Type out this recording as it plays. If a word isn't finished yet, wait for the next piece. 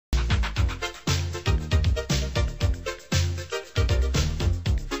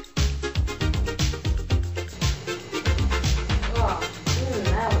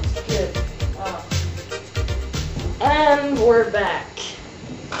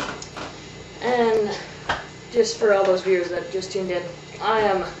just for all those viewers that just tuned in, I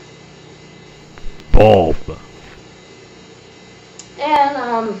am Bob. And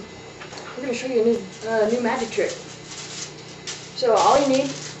we're gonna show you a new magic trick. So all you need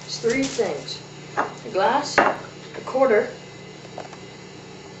is 3 things: a glass, a quarter,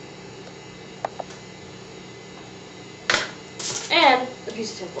 and a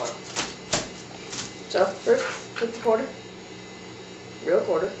piece of tin foil. So first, take the quarter, real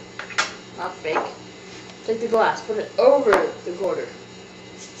quarter, not fake. Take the glass, put it over the quarter.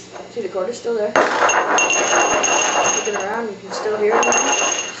 See the quarter still there? Looking around, you can still hear it,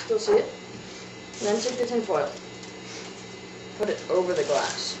 still see it. And then take the tin foil, put it over the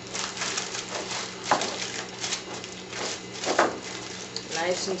glass.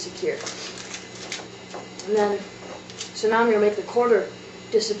 Nice and secure. And then, so now I'm going to make the quarter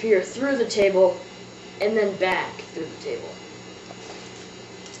disappear through the table and then back through the table.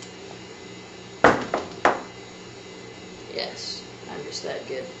 Yes, I'm just that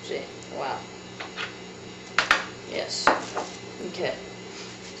good. See? Wow. Yes. Okay.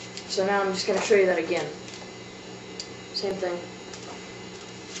 So now I'm just going to show you that again. Same thing.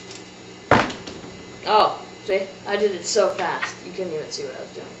 Oh, see? I did it so fast. You couldn't even see what I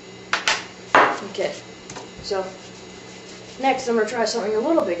was doing. Okay. So, next I'm going to try something a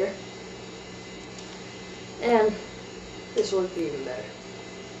little bigger. And this will be even better.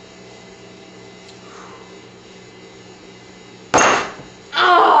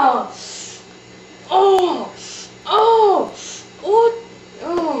 Oh! Oh! Oh! What?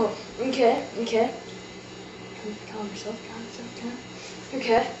 Oh! Okay, okay. Calm yourself, calm.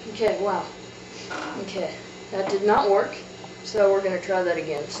 Okay, wow. Okay, that did not work, so we're going to try that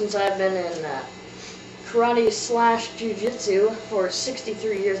again. Since I've been in karate / jiu-jitsu for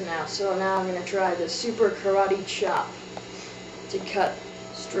 63 years now, so now I'm going to try the super karate chop to cut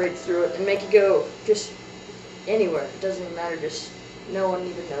straight through it and make it go just anywhere. It doesn't even matter, just no one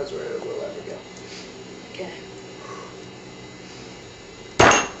even knows where it will ever go. Okay.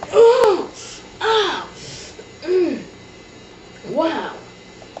 Oh! Ah! Wow!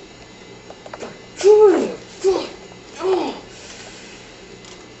 Oh!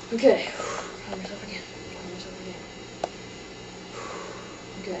 Okay. Calm yourself again.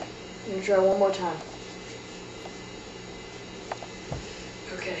 Okay. I'm gonna try one more time.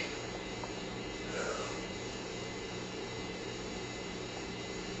 Okay.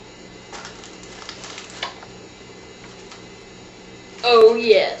 Oh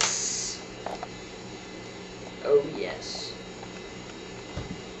yes. Oh yes.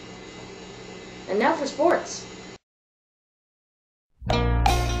 And now for sports.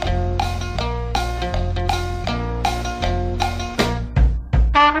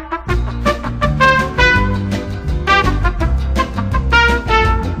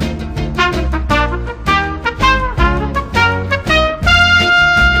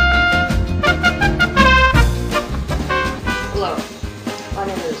 Hello. My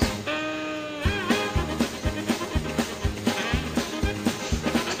name is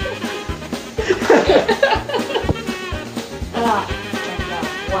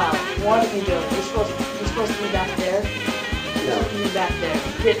wow. What are you doing? You're supposed to be back there. You're supposed to be back there.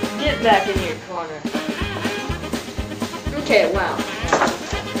 Get back in your corner. Okay, wow.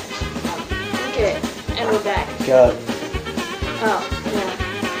 Okay, and we're back. God. Oh.